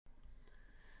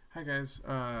Hi guys,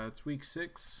 it's week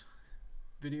 6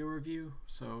 video review.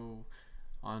 So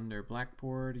on their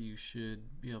Blackboard you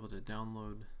should be able to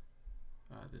download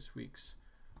this week's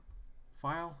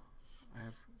file.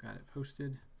 I've got it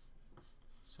posted.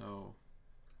 So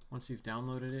once you've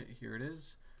downloaded it, here it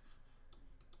is.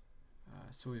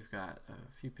 So we've got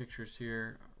a few pictures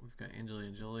here. We've got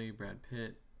Angelina Jolie, Brad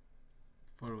Pitt,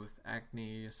 photo with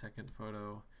acne, a second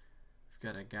photo. We've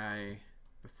got a guy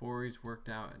before he's worked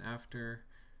out and after.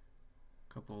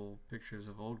 Couple pictures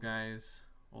of old guys,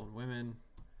 old women,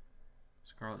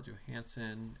 Scarlett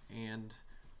Johansson, and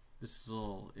this is a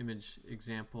little image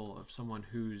example of someone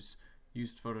who's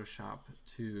used Photoshop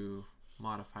to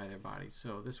modify their body.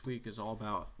 So this week is all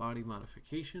about body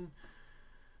modification.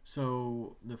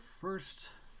 So the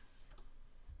first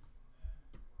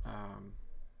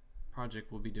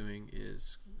project we'll be doing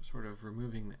is sort of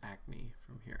removing the acne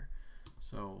from here.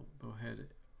 So go ahead,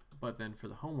 but then for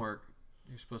the homework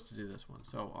you're supposed to do this one.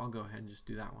 So I'll go ahead and just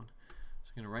do that one.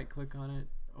 So I'm going to right click on it,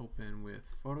 open with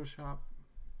Photoshop.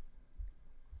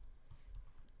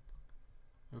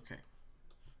 Okay.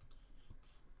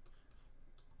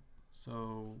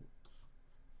 So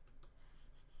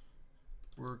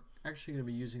we're actually going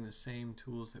to be using the same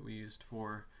tools that we used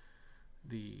for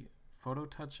the photo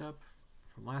touch-up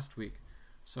from last week.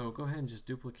 So go ahead and just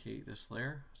duplicate this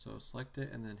layer. So select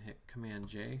it and then hit Command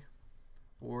J,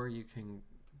 or you can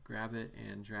grab it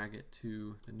and drag it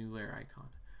to the new layer icon.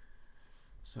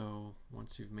 So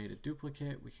once you've made a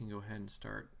duplicate, we can go ahead and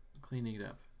start cleaning it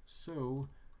up. So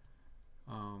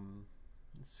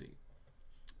let's see,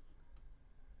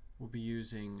 we'll be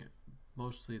using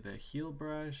mostly the heal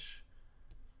brush,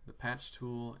 the patch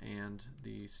tool, and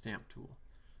the stamp tool.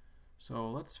 So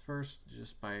let's first,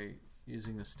 just by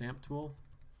using the stamp tool,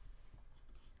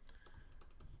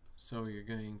 so you're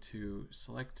going to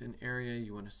select an area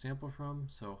you want to sample from,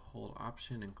 so hold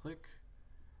Option and click,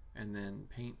 and then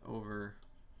paint over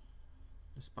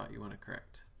the spot you want to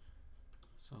correct.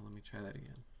 So let me try that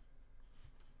again.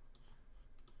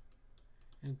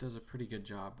 And it does a pretty good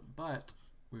job, but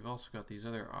we've also got these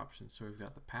other options. So we've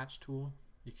got the patch tool.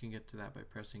 You can get to that by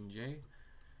pressing J.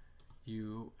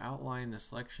 You outline the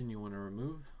selection you want to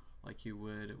remove like you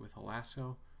would with a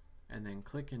lasso, and then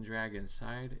click and drag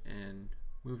inside and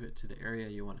move it to the area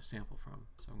you want to sample from.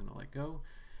 So I'm going to let go,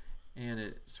 and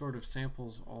it sort of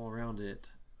samples all around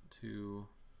it to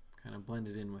kind of blend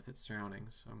it in with its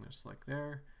surroundings. So I'm going to select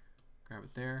there, grab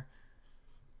it there,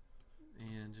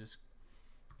 and just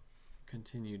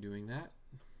continue doing that.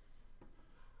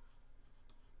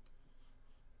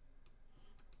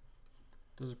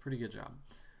 Does a pretty good job.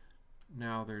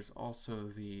 Now there's also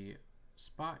the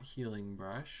spot healing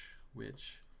brush,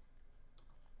 which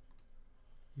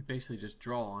you basically just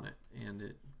draw on it and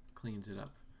it cleans it up.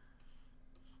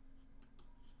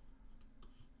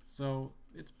 So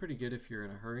it's pretty good if you're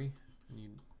in a hurry and you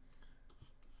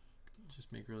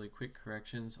just make really quick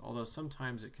corrections, although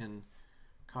sometimes it can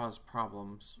cause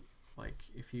problems, like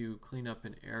if you clean up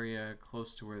an area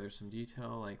close to where there's some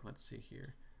detail, like let's see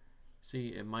here. See,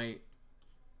 it might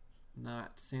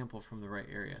not sample from the right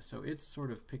area, so it's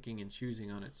sort of picking and choosing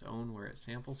on its own where it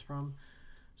samples from.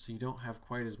 So you don't have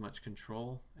quite as much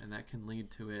control, and that can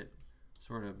lead to it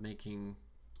sort of making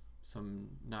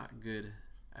some not good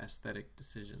aesthetic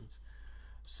decisions.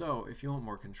 So if you want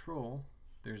more control,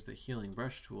 there's the healing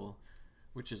brush tool,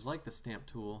 which is like the stamp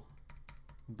tool,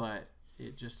 but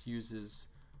it just uses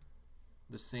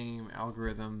the same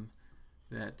algorithm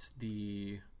that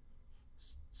the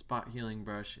spot healing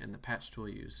brush and the patch tool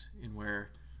use, in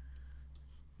where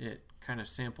it kind of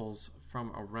samples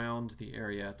from around the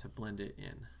area to blend it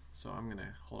in. So I'm going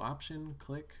to hold Option,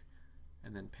 click,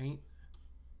 and then paint,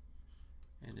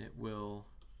 and it will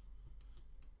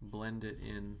blend it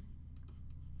in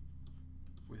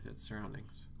with its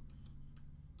surroundings.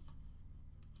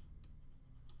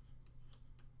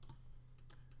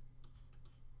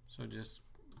 So just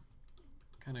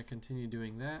kind of continue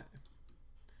doing that.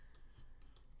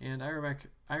 And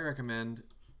I recommend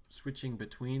switching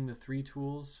between the three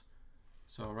tools.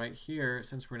 So right here,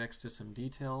 since we're next to some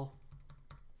detail,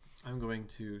 I'm going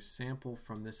to sample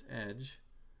from this edge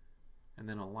and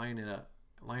then line it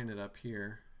up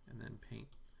here, and then paint.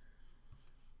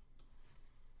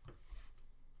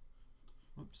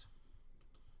 Whoops.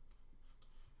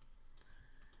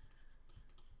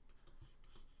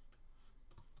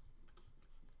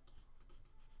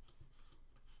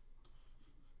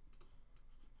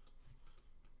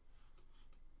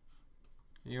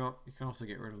 You can also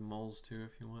get rid of moles too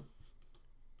if you want.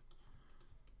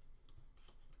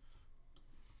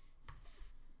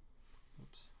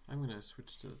 Oops. I'm going to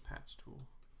switch to the patch tool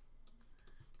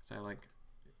because I like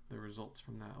the results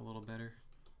from that a little better.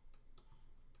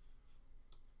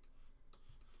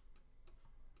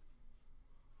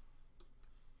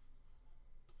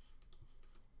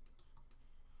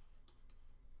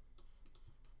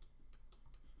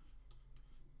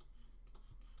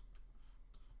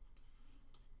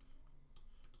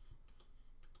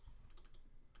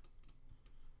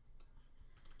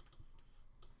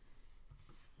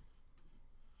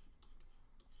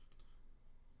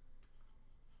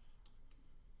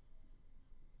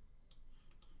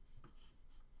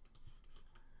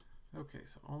 Okay,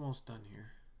 so almost done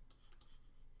here.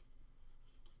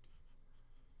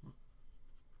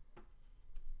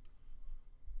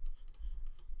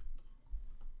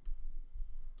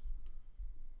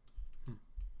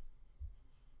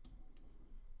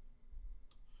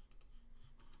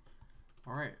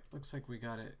 All right, looks like we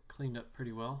got it cleaned up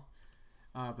pretty well,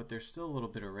 but there's still a little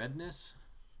bit of redness.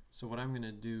 So what I'm going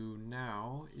to do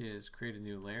now is create a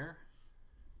new layer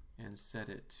and set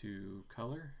it to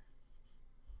color.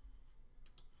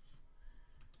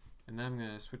 And then I'm going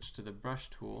to switch to the brush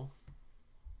tool.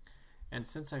 And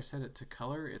since I set it to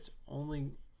color, it's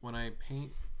only when I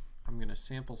paint, I'm going to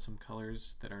sample some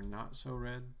colors that are not so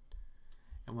red.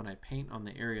 And when I paint on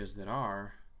the areas that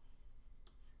are,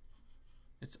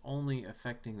 it's only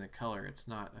affecting the color. It's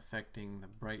not affecting the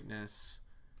brightness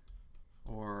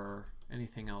or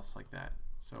anything else like that.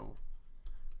 So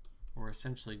we're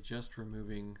essentially just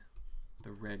removing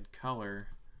the red color,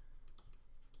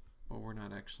 but we're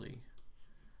not actually.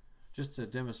 Just to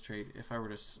demonstrate, if I were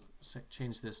to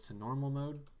change this to normal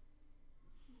mode,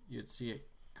 you'd see it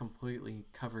completely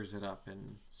covers it up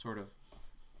and sort of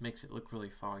makes it look really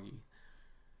foggy.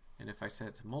 And if I set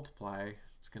it to multiply,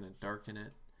 it's going to darken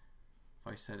it.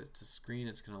 If I set it to screen,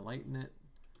 it's going to lighten it.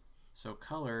 So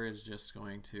color is just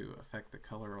going to affect the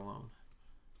color alone.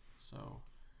 So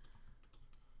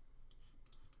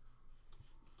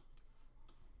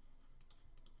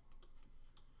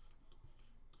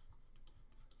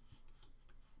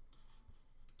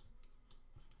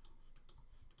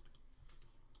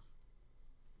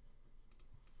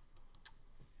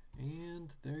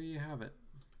and there you have it.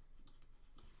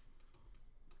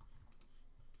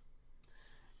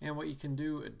 And what you can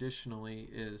do additionally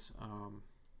is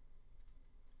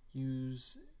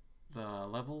use the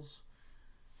levels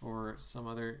or some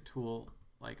other tool,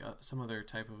 like some other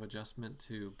type of adjustment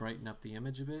to brighten up the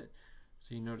image a bit.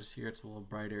 So you notice here it's a little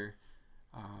brighter.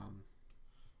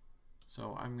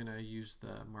 So I'm going to use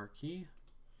the marquee.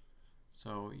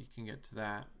 So you can get to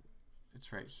that.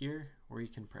 It's right here, or you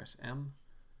can press M.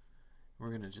 We're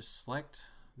going to just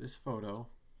select this photo,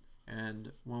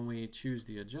 and when we choose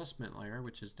the adjustment layer,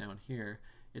 which is down here,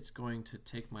 it's going to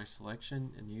take my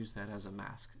selection and use that as a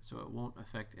mask, so it won't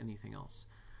affect anything else.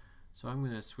 So I'm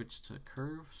going to switch to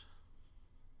curves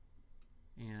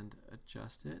and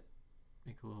adjust it,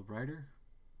 make it a little brighter.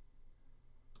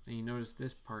 And you notice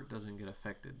this part doesn't get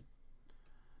affected.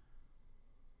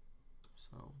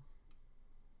 So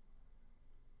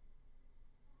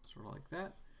sort of like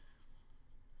that.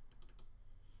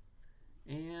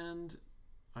 And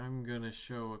I'm going to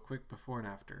show a quick before and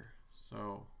after.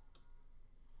 So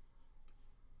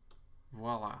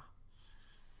voila.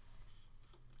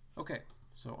 Okay,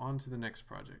 so on to the next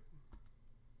project.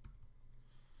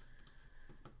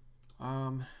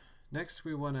 Next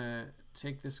we want to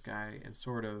take this guy and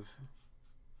sort of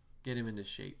get him into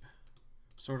shape.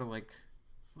 Sort of like,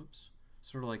 whoops,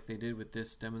 sort of like they did with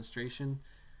this demonstration.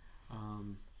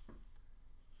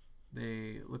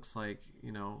 They, looks like,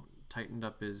 you know, tightened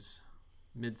up his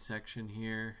midsection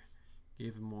here,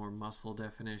 gave him more muscle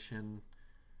definition.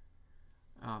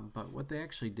 But what they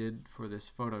actually did for this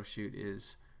photo shoot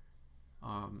is,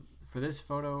 for this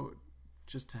photo,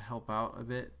 just to help out a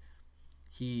bit,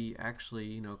 he actually,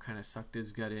 you know, kind of sucked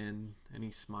his gut in and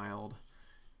he smiled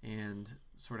and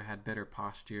sort of had better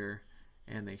posture,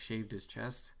 and they shaved his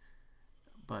chest.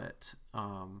 But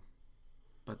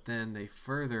then they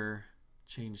further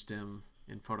changed him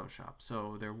in Photoshop.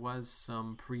 So there was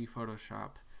some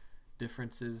pre-Photoshop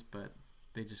differences, but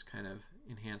they just kind of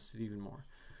enhanced it even more.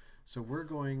 So we're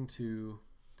going to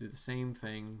do the same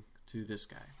thing to this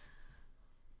guy.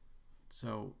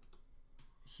 So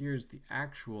here's the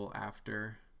actual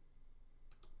after,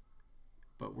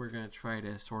 but we're going to try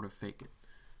to sort of fake it.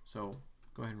 So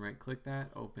go ahead and right click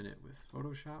that, open it with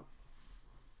Photoshop.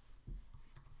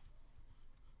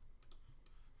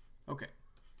 Okay.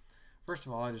 First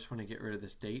of all, I just want to get rid of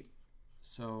this date.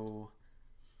 So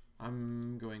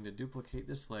I'm going to duplicate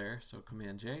this layer, so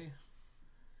Command J.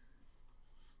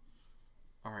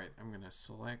 Alright, I'm going to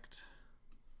select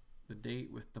the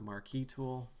date with the marquee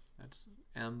tool, that's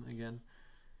M again,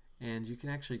 And you can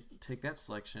actually take that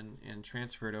selection and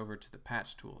transfer it over to the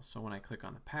patch tool. So when I click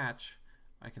on the patch,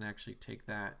 I can actually take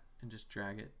that and just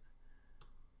drag it,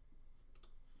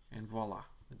 and voila,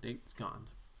 the date's gone.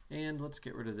 And let's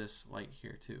get rid of this light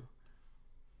here too,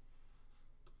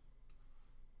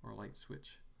 or light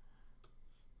switch.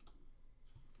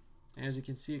 And as you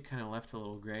can see, it kind of left a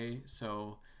little gray,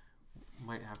 so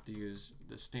might have to use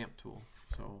the stamp tool.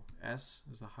 So S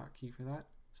is the hotkey for that.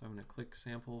 So I'm going to click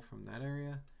sample from that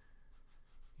area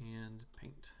and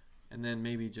paint. And then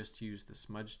maybe just use the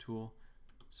smudge tool.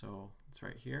 So it's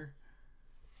right here.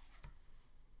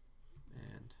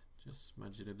 And just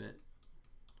smudge it a bit.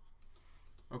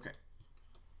 Okay.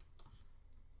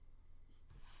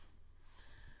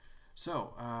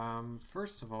 So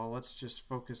first of all, let's just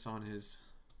focus on his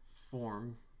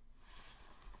form.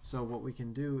 So what we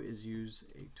can do is use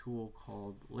a tool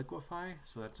called Liquify.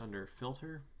 So that's under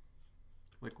Filter,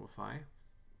 Liquify.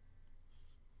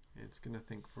 It's going to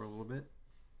think for a little bit.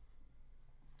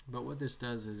 But what this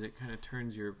does is it kind of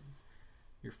turns your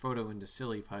photo into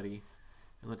silly putty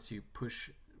and lets you push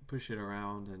it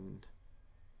around and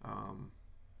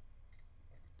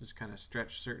just kind of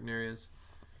stretch certain areas.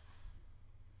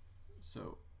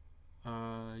 So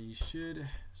you should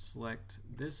select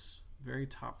this very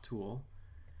top tool,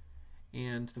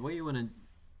 and the way you want to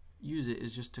use it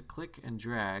is just to click and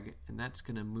drag, and that's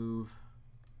going to move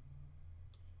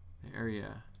the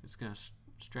area. It's going to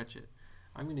stretch it.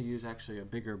 I'm going to use actually a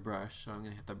bigger brush, so I'm going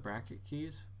to hit the bracket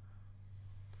keys.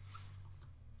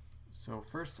 So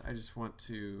first I just want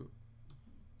to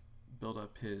build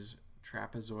up his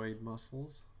trapezoid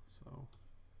muscles, so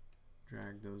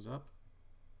drag those up.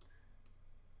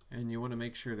 And you want to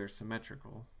make sure they're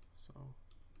symmetrical, so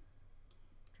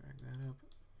drag that up.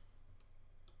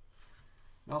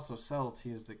 And also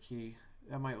subtlety is the key.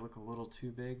 That might look a little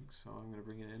too big, so I'm going to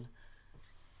bring it in.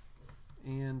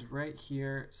 And right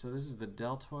here, so this is the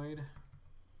deltoid,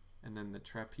 and then the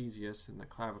trapezius and the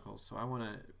clavicles. So I want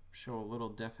to show a little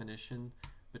definition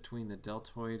between the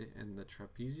deltoid and the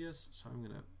trapezius, so I'm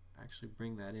going to actually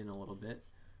bring that in a little bit.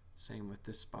 Same with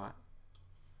this spot.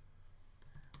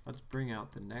 Let's bring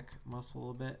out the neck muscle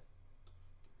a bit.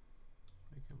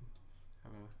 Make him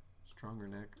have a stronger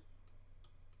neck.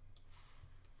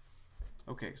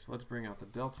 Okay, so let's bring out the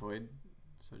deltoid.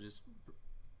 So just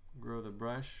grow the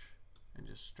brush and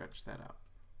just stretch that out.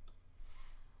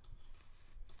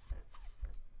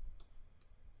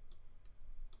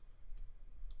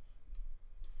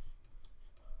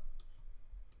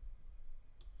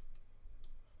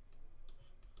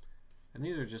 And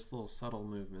these are just little subtle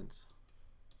movements.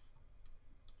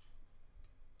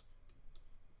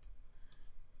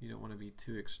 You don't want to be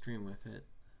too extreme with it.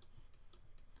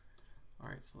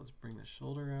 Alright, so let's bring the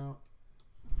shoulder out.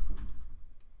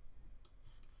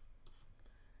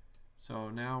 So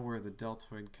now where the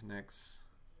deltoid connects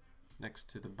next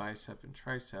to the bicep and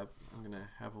tricep, I'm going to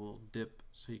have a little dip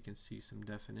so you can see some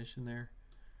definition there.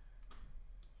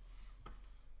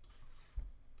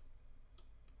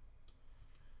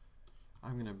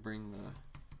 I'm going to bring the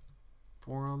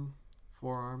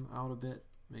forearm out a bit,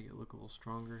 make it look a little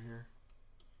stronger here.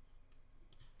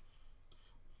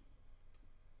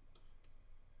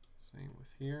 Same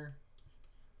with here.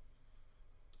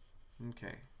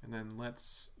 Okay, and then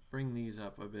let's bring these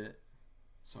up a bit.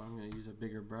 So I'm going to use a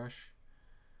bigger brush.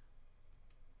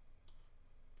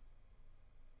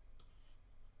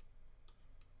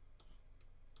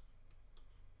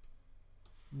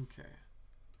 Okay.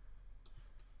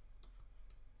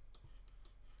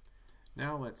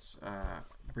 Now let's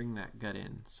bring that gut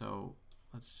in. So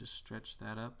let's just stretch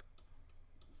that up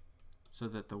so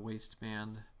that the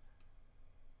waistband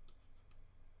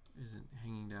isn't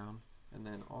hanging down. And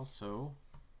then also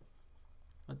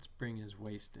let's bring his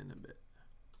waist in a bit.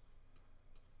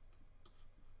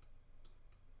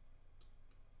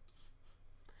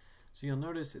 So you'll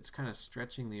notice it's kind of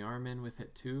stretching the arm in with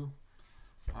it too.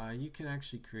 You can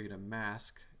actually create a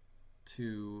mask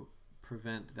to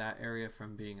prevent that area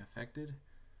from being affected.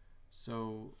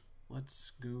 So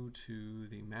let's go to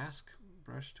the mask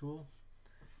brush tool,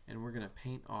 and we're going to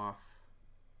paint off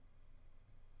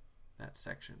that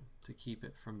section to keep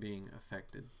it from being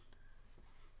affected.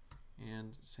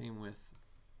 And same with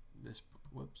this,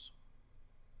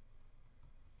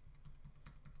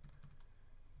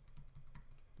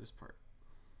 this part.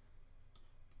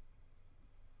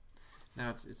 Now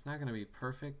it's not going to be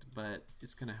perfect, but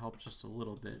it's going to help just a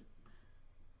little bit.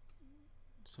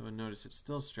 So notice it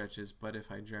still stretches, but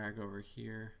if I drag over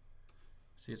here,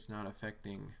 see it's not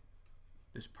affecting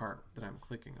this part that I'm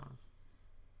clicking on.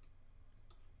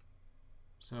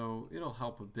 So it'll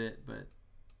help a bit, but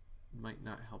might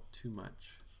not help too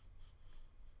much.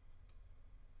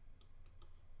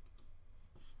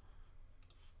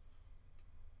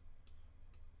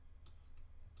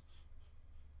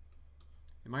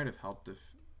 might have helped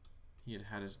if he had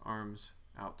had his arms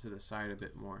out to the side a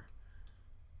bit more.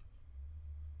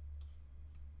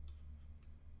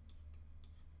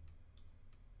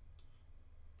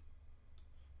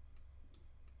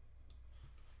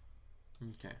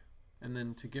 Okay, and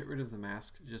then to get rid of the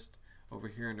mask, just over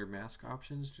here under mask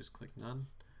options, just click none.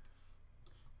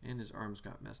 And his arms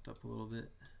got messed up a little bit.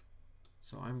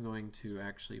 So I'm going to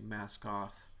actually mask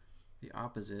off the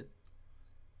opposite.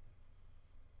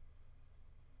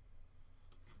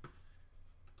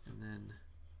 And then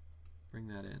bring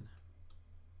that in.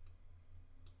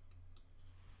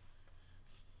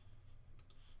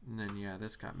 And then yeah,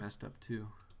 this got messed up too.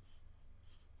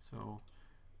 So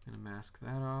I'm going to mask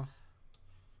that off.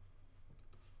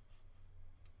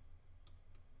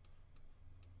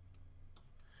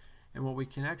 And what we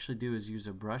can actually do is use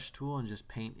a brush tool and just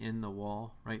paint in the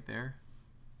wall right there,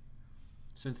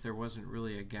 since there wasn't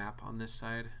really a gap on this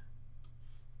side.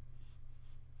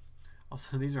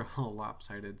 Also, these are a little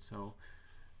lopsided, so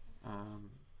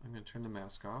I'm going to turn the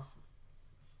mask off.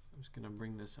 I'm just going to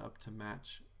bring this up to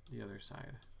match the other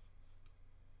side.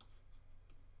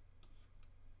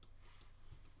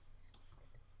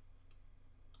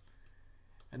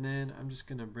 And then I'm just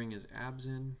going to bring his abs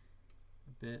in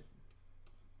a bit.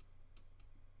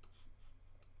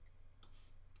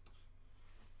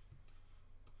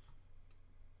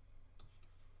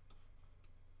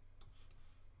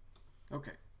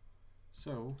 Okay,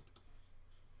 so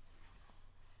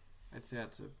I'd say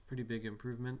that's a pretty big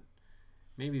improvement.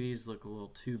 Maybe these look a little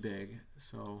too big,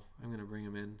 so I'm going to bring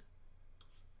them in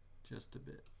just a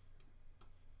bit.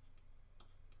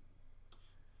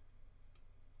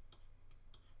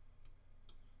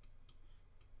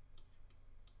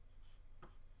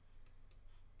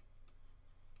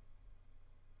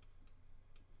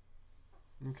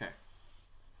 Okay,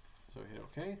 so hit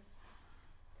OK.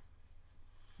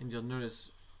 And you'll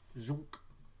notice, zounk,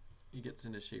 he gets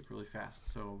into shape really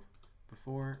fast. So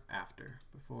before, after,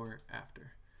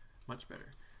 much better.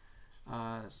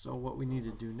 So what we need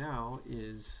to do now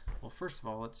is, well, first of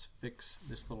all, let's fix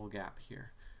this little gap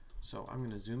here. So I'm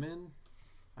going to zoom in.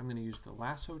 I'm going to use the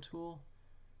lasso tool,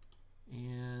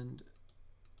 and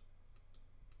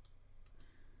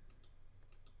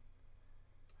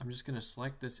I'm just going to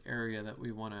select this area that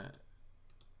we want to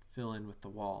fill in with the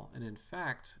wall. And in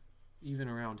fact, even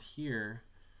around here,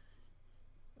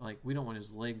 like, we don't want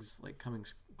his legs like coming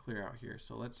clear out here.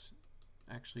 So let's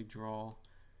actually draw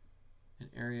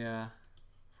an area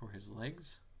for his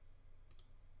legs.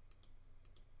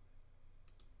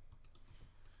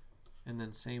 And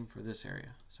then same for this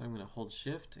area. So I'm going to hold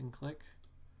shift and click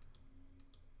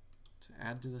to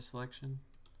add to the selection.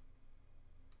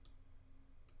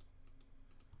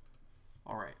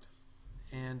 All right.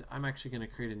 And I'm actually going to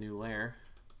create a new layer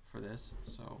for this.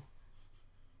 So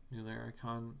new layer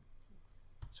icon,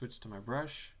 switch to my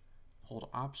brush, hold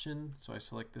option, so I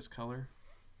select this color.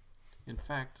 In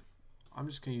fact, I'm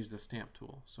just going to use the stamp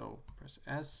tool. So press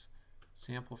S,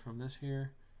 sample from this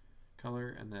here,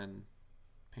 color, and then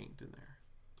paint in there.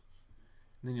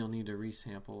 And then you'll need to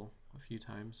resample a few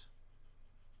times.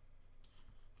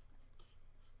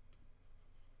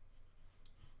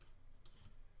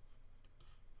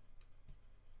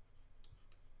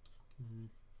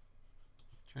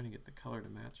 Trying to get the color to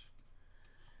match.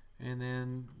 And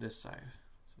then this side.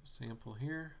 So sample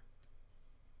here.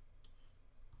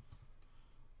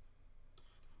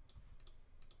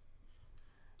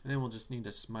 And then we'll just need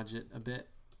to smudge it a bit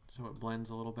so it blends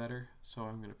a little better. So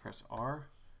I'm going to press R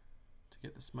to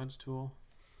get the smudge tool.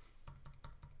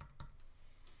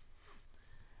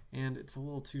 And it's a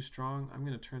little too strong. I'm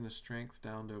going to turn the strength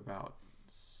down to about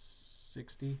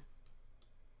 60.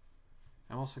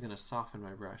 I'm also going to soften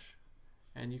my brush.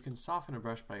 And you can soften a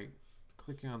brush by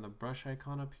clicking on the brush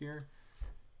icon up here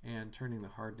and turning the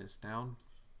hardness down.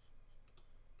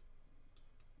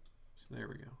 So there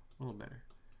we go, a little better.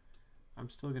 I'm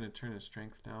still going to turn the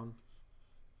strength down.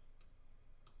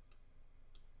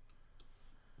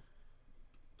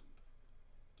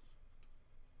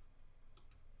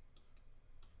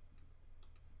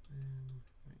 And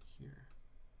right here.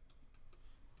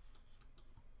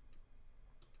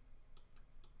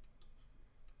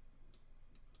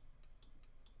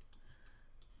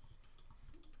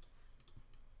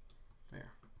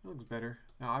 There, it looks better.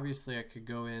 Now obviously I could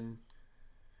go in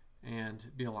and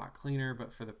be a lot cleaner,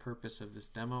 but for the purpose of this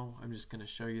demo, I'm just going to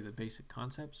show you the basic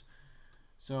concepts.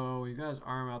 So we've got his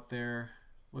arm out there,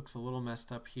 looks a little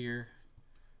messed up here,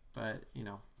 but you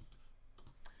know.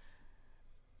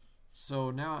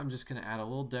 So now I'm just going to add a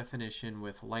little definition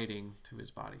with lighting to his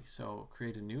body. So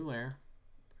create a new layer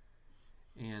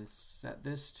and set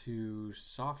this to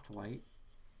soft light.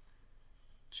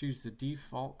 choose the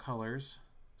default colors,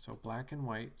 so black and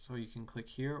white. So you can click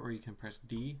here or you can press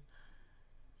D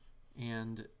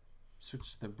and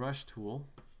switch to the brush tool.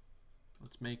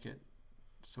 Let's make it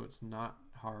so it's not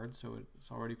hard, so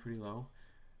it's already pretty low.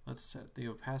 Let's set the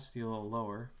opacity a little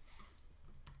lower.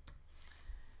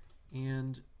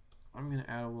 And I'm going to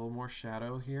add a little more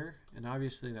shadow here, and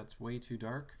obviously that's way too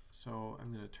dark, so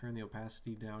I'm going to turn the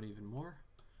opacity down even more.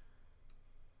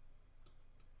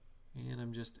 And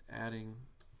I'm just adding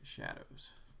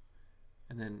shadows.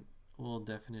 And then a little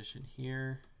definition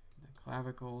here, the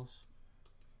clavicles.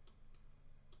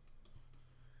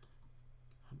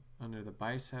 Under the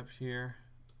bicep here.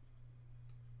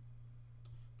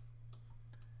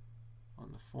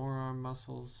 On the forearm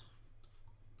muscles.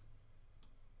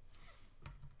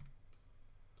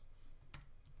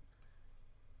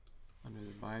 Under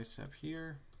the bicep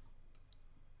here.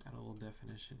 Add a little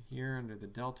definition here under the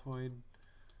deltoid.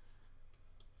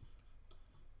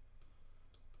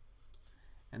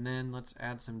 And then let's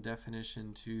add some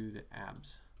definition to the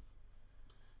abs.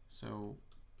 So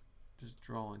just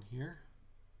draw in here.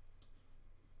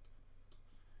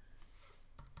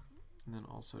 And then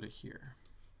also to here.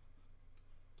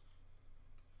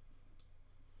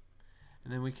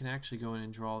 And then we can actually go in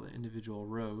and draw the individual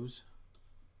rows.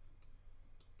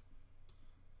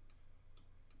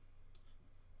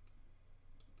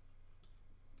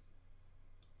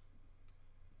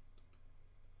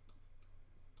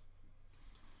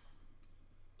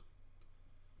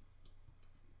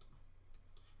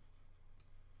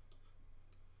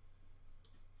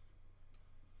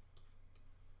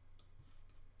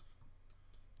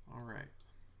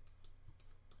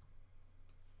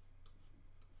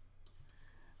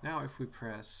 Now if we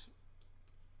press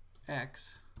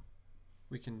X,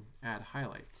 we can add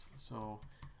highlights. So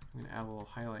I'm going to add a little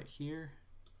highlight here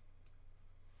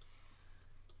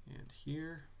and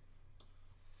here,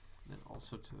 and then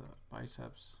also to the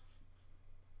biceps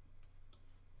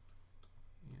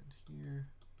and here,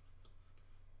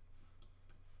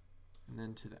 and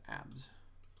then to the abs.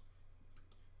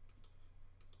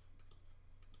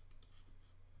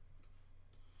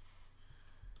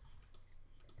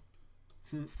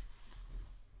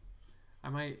 I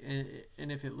might,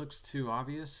 and if it looks too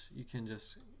obvious, you can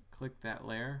just click that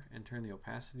layer and turn the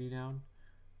opacity down.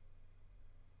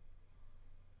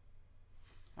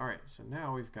 Alright, so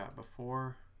now we've got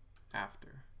before,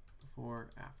 after,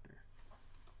 before, after.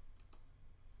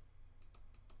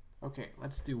 Okay,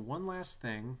 let's do one last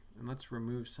thing, and let's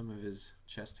remove some of his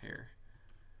chest hair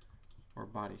or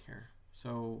body hair.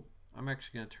 So I'm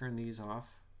actually going to turn these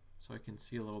off so I can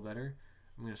see a little better.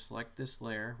 I'm going to select this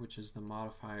layer, which is the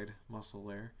modified muscle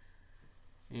layer,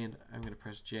 and I'm going to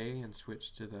press J and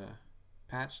switch to the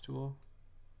patch tool.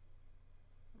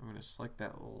 I'm going to select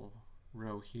that little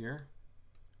row here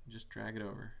and just drag it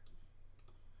over.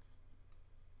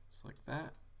 Select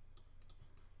that,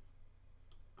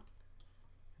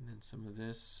 and then some of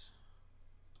this.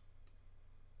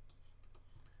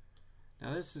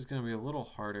 Now this is going to be a little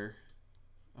harder,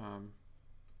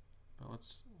 but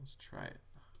let's try it.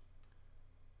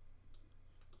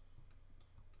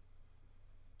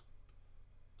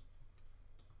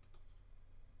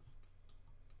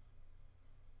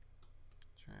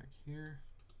 Drag here.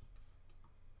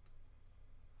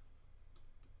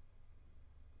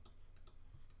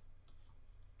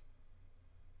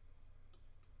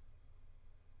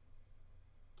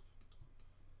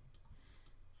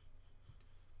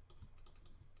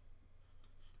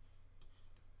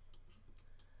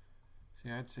 See,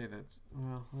 I'd say that's,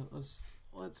 well, let's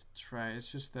try.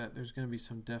 It's just that there's going to be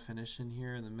some definition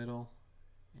here in the middle,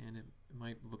 and it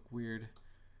might look weird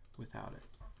without it.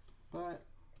 But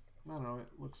I don't know,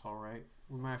 it looks alright.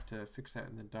 We might have to fix that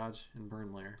in the dodge and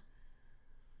burn layer.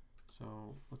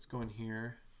 So let's go in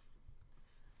here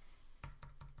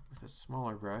with a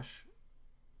smaller brush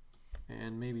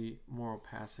and maybe more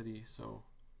opacity, so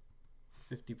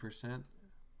 50%.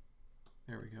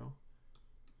 There we go.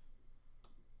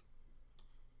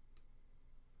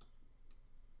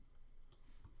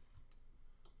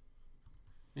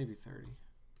 Maybe 30.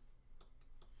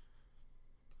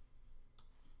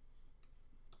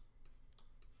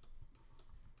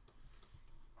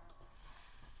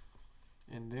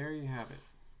 And there you have it,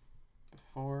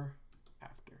 before,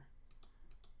 after.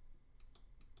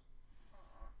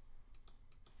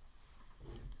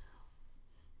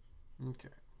 Okay.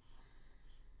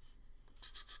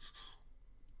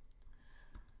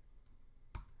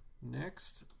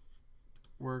 Next,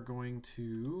 we're going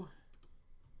to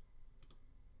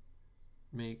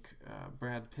make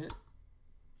Brad Pitt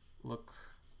look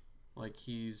like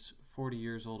he's 40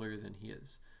 years older than he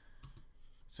is.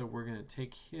 So we're going to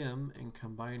take him and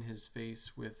combine his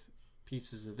face with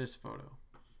pieces of this photo.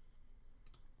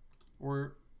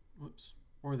 Or, whoops,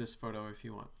 or this photo if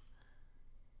you want.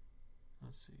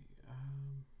 Let's see.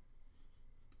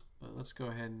 But let's go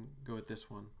ahead and go with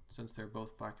this one since they're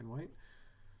both black and white.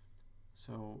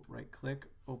 So right click,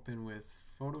 open with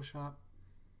Photoshop,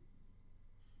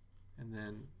 and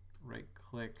then right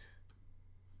click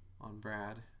on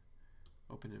Brad,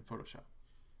 open in Photoshop.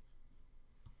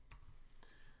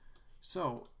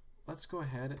 So let's go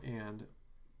ahead and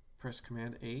press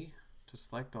Command A to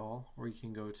select all, or you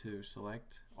can go to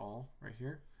select all right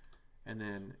here and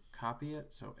then copy it.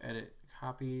 So edit,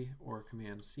 copy, or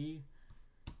Command C.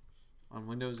 On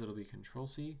Windows it'll be Control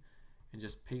C, and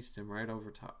just paste them right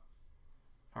over top.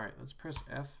 Alright, let's press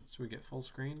F so we get full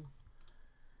screen.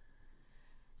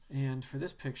 And for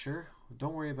this picture,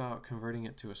 don't worry about converting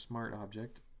it to a smart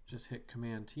object. Just hit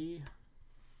Command T,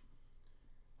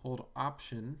 hold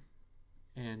Option,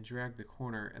 and drag the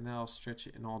corner, and that'll stretch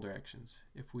it in all directions.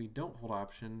 If we don't hold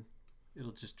Option,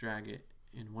 it'll just drag it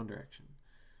in one direction.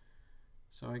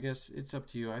 So I guess it's up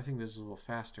to you. I think this is a little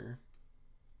faster.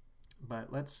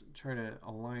 But let's try to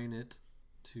align it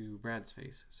to Brad's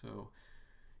face. So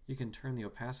you can turn the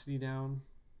opacity down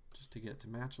just to get it to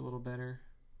match a little better.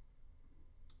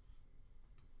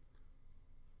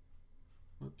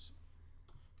 Whoops.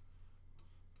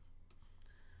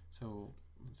 So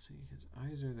let's see, his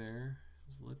eyes are there,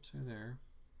 his lips are there.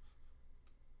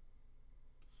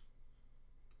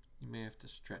 You may have to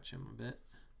stretch him a bit.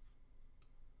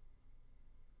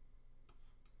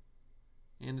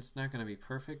 And it's not going to be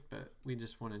perfect, but we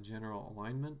just want a general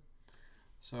alignment.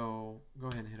 So go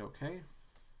ahead and hit OK.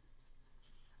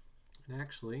 And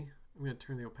actually, I'm going to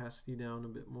turn the opacity down a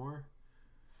bit more.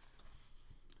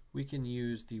 We can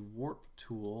use the warp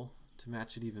tool to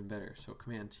match it even better. So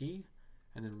Command T,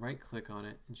 and then right click on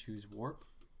it and choose warp.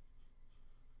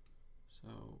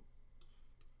 So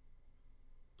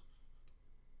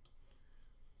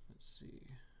let's see.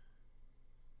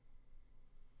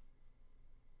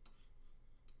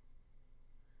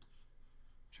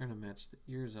 Trying to match the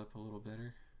ears up a little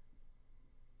better,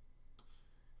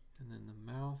 and then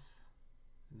the mouth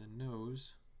and the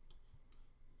nose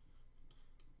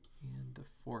and the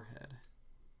forehead.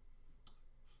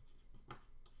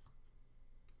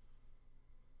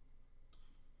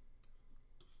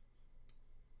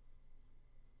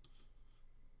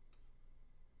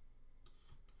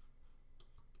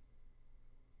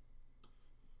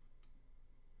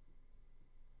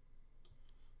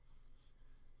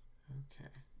 Okay.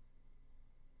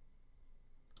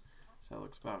 So that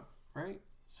looks about right.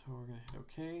 So we're going to hit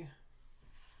OK.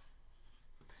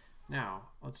 Now,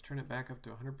 let's turn it back up to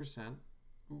 100%.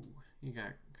 Ooh, you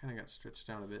kind of got stretched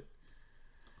out a bit.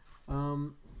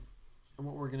 And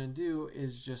what we're going to do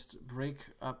is just break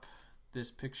up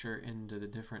this picture into the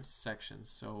different sections.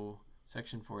 So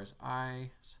section for his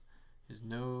eyes, his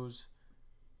nose,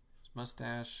 his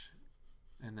mustache,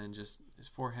 and then just his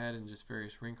forehead and just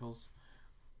various wrinkles.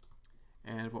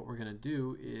 And what we're going to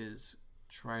do is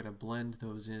try to blend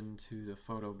those into the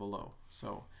photo below.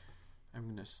 So I'm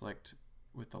going to select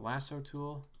with the lasso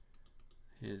tool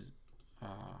his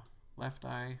left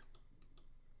eye,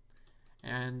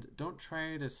 and don't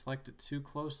try to select it too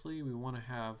closely. We want to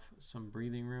have some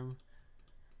breathing room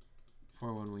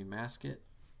for when we mask it.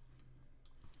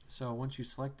 So once you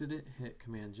selected it, hit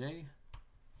Command J,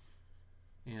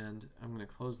 and I'm going to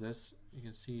close this. You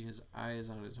can see his eye is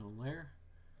on its own layer.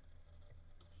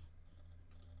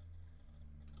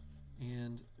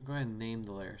 And go ahead and name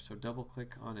the layer. So double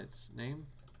click on its name.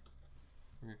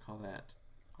 We're going to call that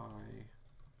eye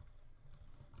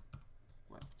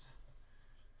left.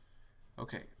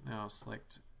 Okay, now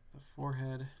select the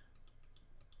forehead.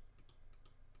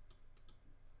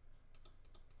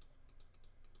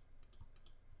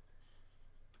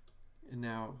 And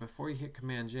now before you hit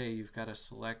Command J, you've got to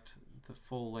select the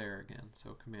full layer again.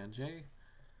 So Command J,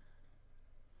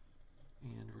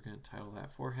 and we're going to title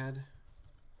that forehead.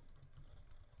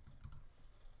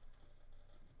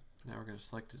 Now we're going to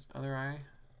select his other eye.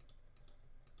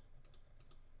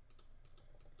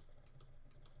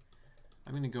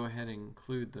 I'm going to go ahead and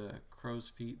include the crow's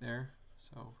feet there.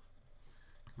 So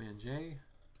Command J,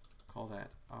 call that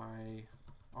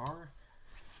IR.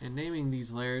 And naming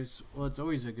these layers, well, it's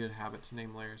always a good habit to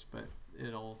name layers, but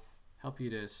it'll help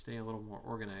you to stay a little more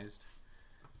organized.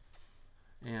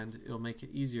 And it'll make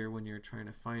it easier when you're trying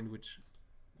to find which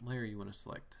layer you want to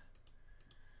select.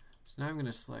 So now I'm going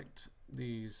to select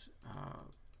these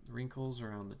wrinkles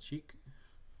around the cheek.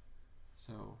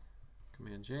 So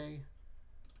Command J,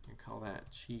 and call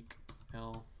that cheek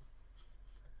L.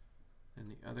 And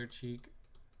the other cheek,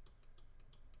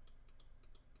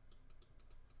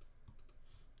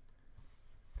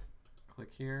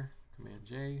 click here, Command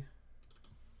J,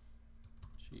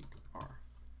 cheek R.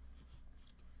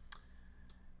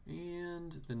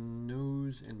 And the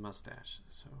nose and mustache.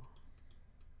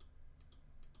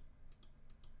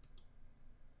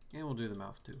 And we'll do the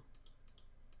mouth too.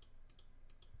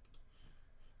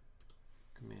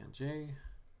 Command J,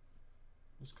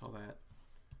 let's call that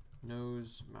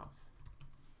nose, mouth.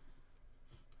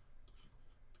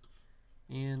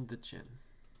 And the chin.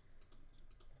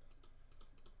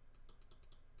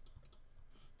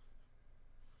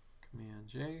 Command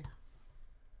J,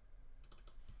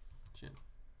 chin.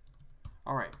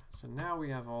 All right, so now we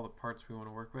have all the parts we want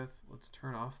to work with. Let's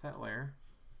turn off that layer.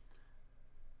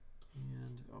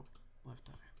 And, oh, left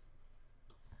eye.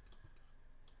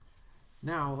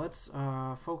 Now let's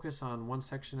focus on one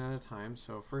section at a time.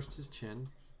 So first is chin.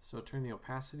 So turn the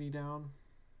opacity down.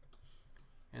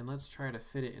 And let's try to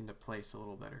fit it into place a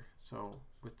little better. So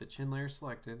with the chin layer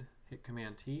selected, hit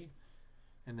Command T,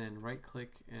 and then right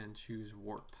click and choose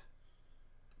Warp.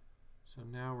 So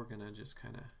now we're going to just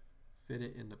kind of fit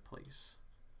it into place.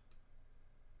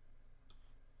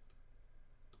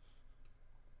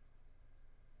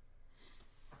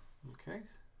 Okay.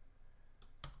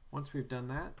 Once we've done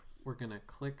that, we're going to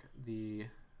click the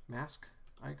mask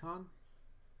icon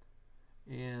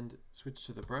and switch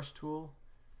to the brush tool.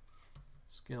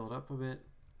 Scale it up a bit.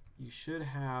 You should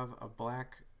have a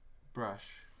black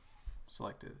brush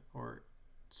selected, or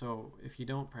so if you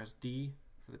don't, press D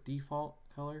for the default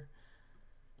color,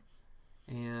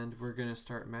 and we're going to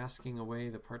start masking away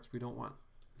the parts we don't want.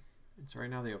 And so right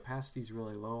now the opacity is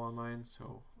really low on mine,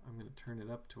 so I'm going to turn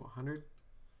it up to 100.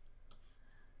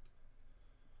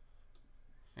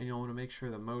 And you'll want to make sure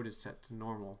the mode is set to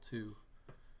normal too.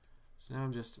 So now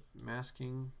I'm just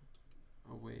masking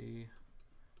away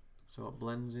so it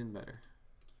blends in better.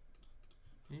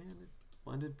 And it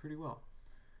blended pretty well.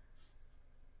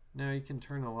 Now you can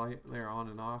turn the light layer on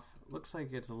and off. It looks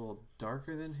like it's a little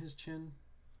darker than his chin,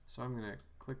 so I'm going to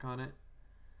click on it.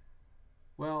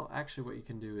 Well, actually what you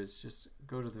can do is just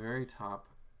go to the very top,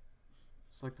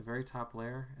 select the very top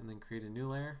layer, and then create a new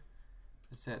layer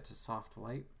and set it to soft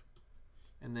light,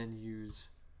 and then use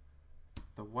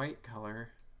the white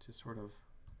color to sort of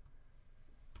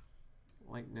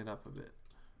lighten it up a bit.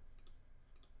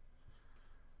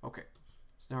 Okay,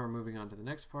 so now we're moving on to the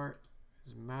next part,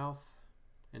 is mouth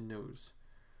and nose.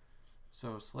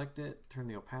 So select it, turn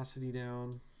the opacity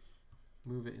down,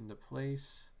 move it into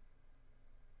place,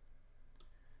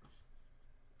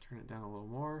 turn it down a little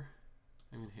more.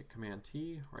 I'm going to hit Command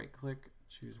T, right click,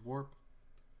 choose Warp.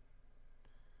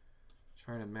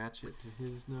 Try to match it to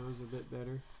his nose a bit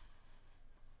better.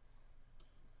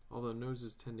 Although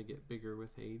noses tend to get bigger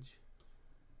with age.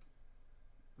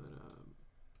 But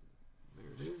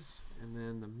there it is. And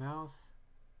then the mouth.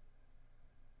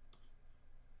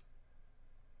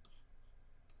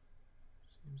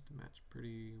 Seems to match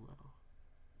pretty well.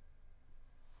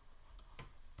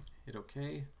 Hit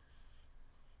OK.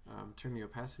 Turn the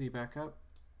opacity back up.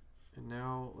 And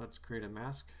now let's create a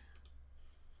mask.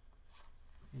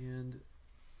 And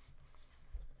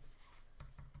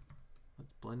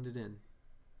let's blend it in.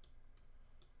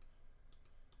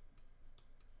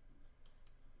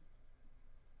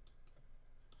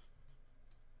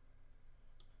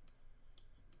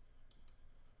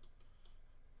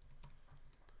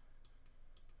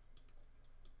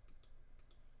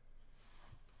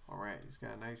 Alright, he's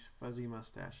got a nice fuzzy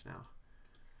mustache now.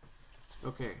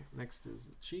 Okay, next is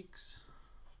the cheeks.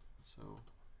 So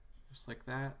just like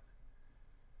that.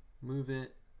 Move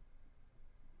it.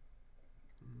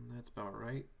 And that's about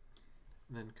right.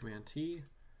 And then Command T,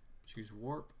 choose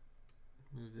Warp,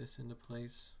 move this into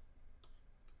place.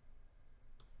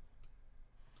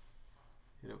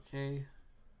 Hit OK.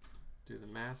 Do the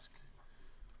mask.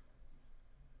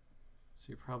 So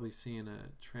you're probably seeing a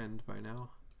trend by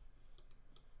now.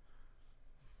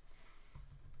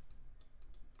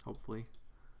 Hopefully.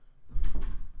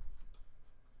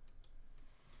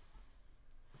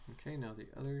 Okay, now the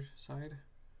other side.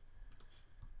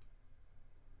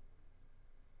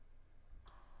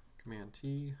 Command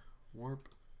T, Warp.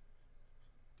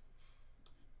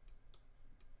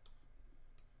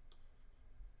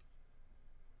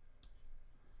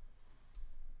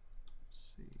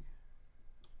 Let's see.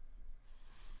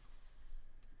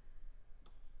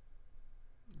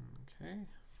 Okay.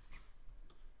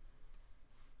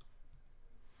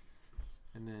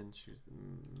 And then choose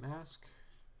the mask.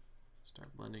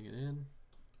 Start blending it in.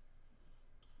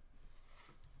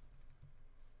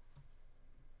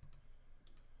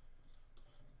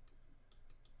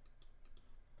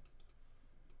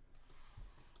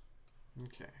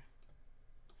 Okay.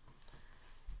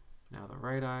 Now the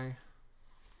right eye.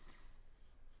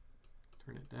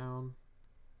 turn it down,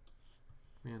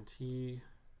 Command T,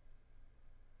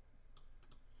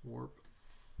 warp.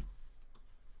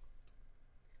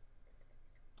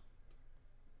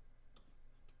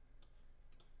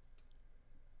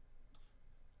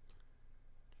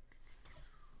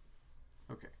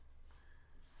 Okay.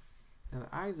 Now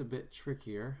the eye is a bit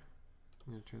trickier.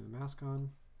 I'm going to turn the mask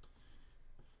on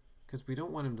because we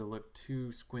don't want him to look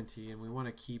too squinty and we want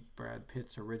to keep Brad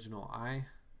Pitt's original eye.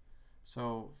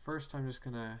 So first I'm just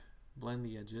going to blend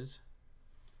the edges.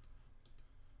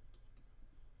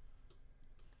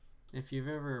 If you've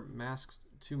ever masked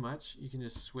too much, you can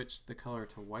just switch the color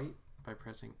to white by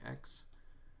pressing X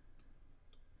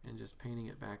and just painting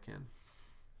it back in.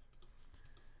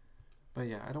 But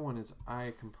yeah, I don't want his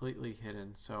eye completely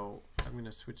hidden, so I'm going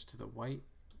to switch to the white,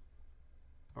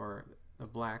 or the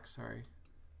black, sorry,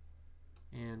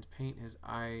 and paint his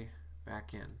eye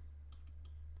back in.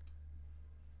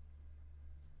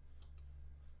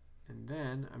 And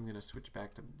then I'm going to switch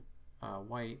back to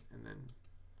white and then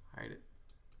hide it.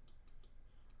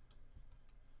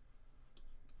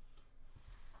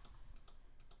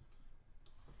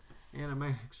 And I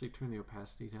might actually turn the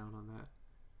opacity down on that.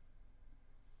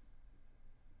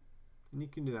 And you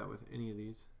can do that with any of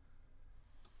these.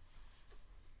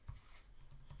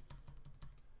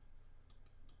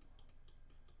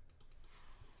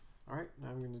 Alright, now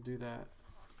I'm going to do that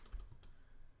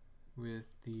with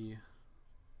the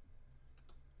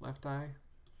left eye.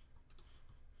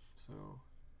 So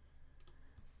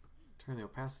turn the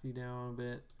opacity down a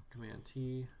bit, Command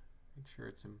T, make sure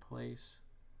it's in place.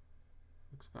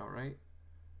 Looks about right.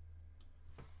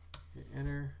 Hit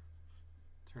enter,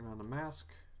 turn on the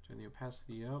mask, turn the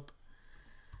opacity up,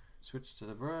 switch to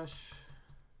the brush,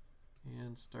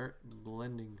 and start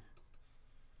blending.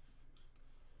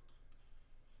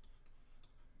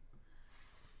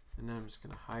 And then I'm just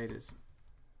going to hide his,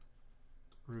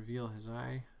 reveal his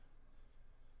eye.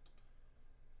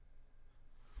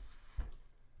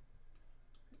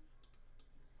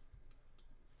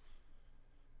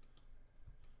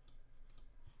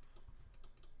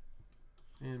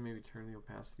 And maybe turn the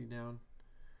opacity down.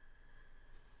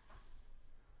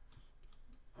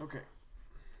 Okay.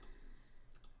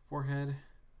 Forehead,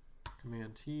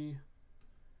 Command T,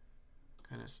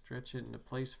 kind of stretch it into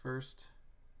place first.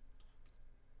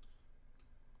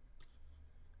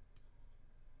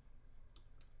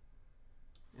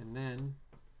 And then,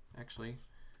 actually,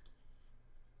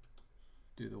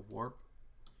 do the warp.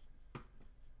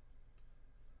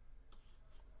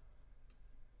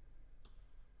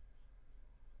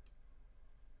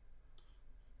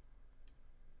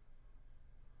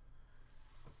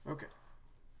 Okay.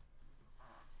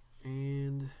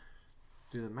 And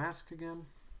do the mask again.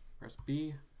 Press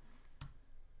B.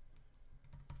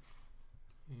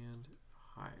 And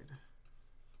hide.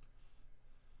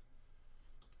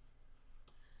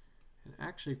 And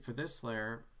actually for this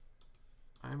layer,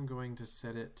 I'm going to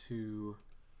set it to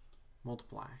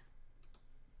multiply.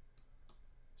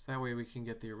 So that way we can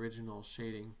get the original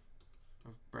shading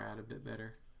of Brad a bit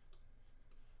better.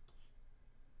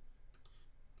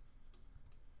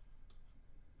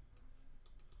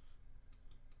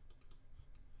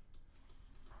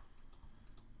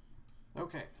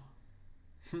 Okay,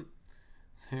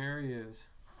 there he is.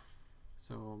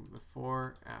 So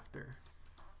before, after.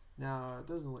 Now it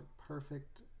doesn't look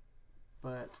perfect,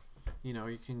 but you know,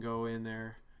 you can go in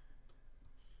there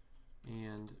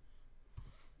and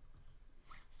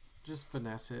just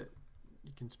finesse it.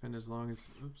 You can spend as long as,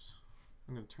 oops,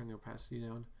 I'm going to turn the opacity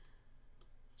down.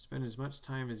 Spend as much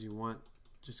time as you want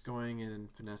just going in and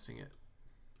finessing it.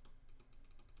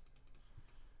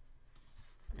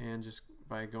 And just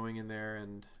by going in there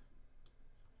and,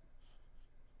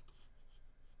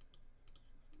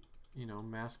 you know,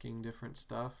 masking different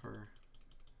stuff or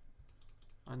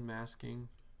unmasking,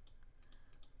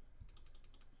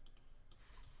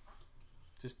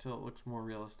 just till it looks more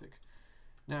realistic.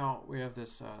 Now we have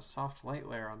this soft light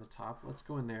layer on the top. Let's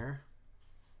go in there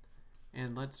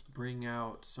and let's bring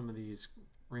out some of these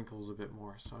wrinkles a bit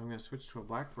more. So I'm going to switch to a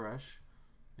black brush,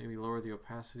 maybe lower the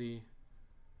opacity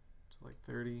to like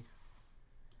 30,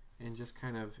 and just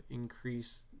kind of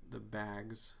increase the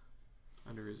bags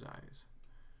under his eyes.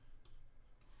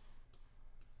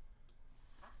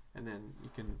 And then you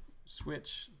can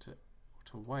switch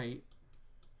to white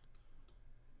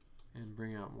and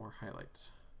bring out more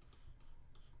highlights.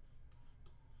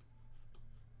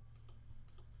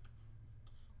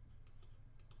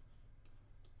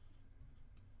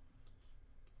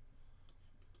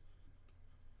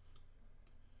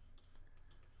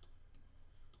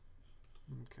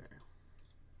 Okay.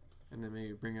 And then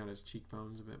maybe bring out his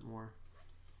cheekbones a bit more.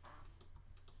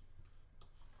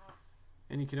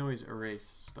 And you can always erase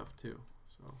stuff too.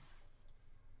 So,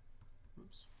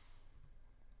 oops.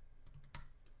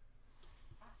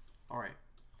 All right.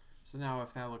 So now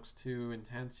if that looks too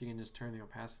intense, you can just turn the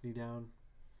opacity down.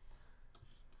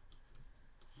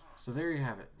 So there you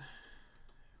have it.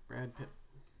 Brad Pitt.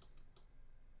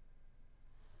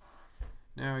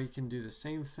 Now you can do the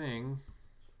same thing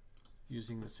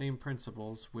using the same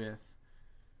principles with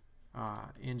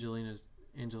Angelina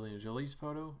Jolie's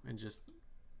photo and just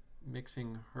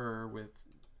mixing her with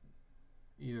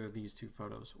either of these two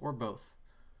photos or both.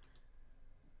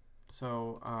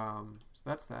 So, so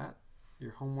that's that.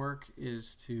 Your homework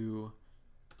is to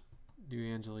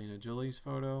do Angelina Jolie's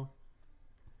photo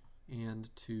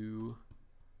and to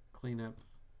clean up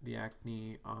the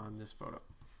acne on this photo.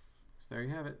 So there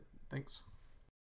you have it. Thanks.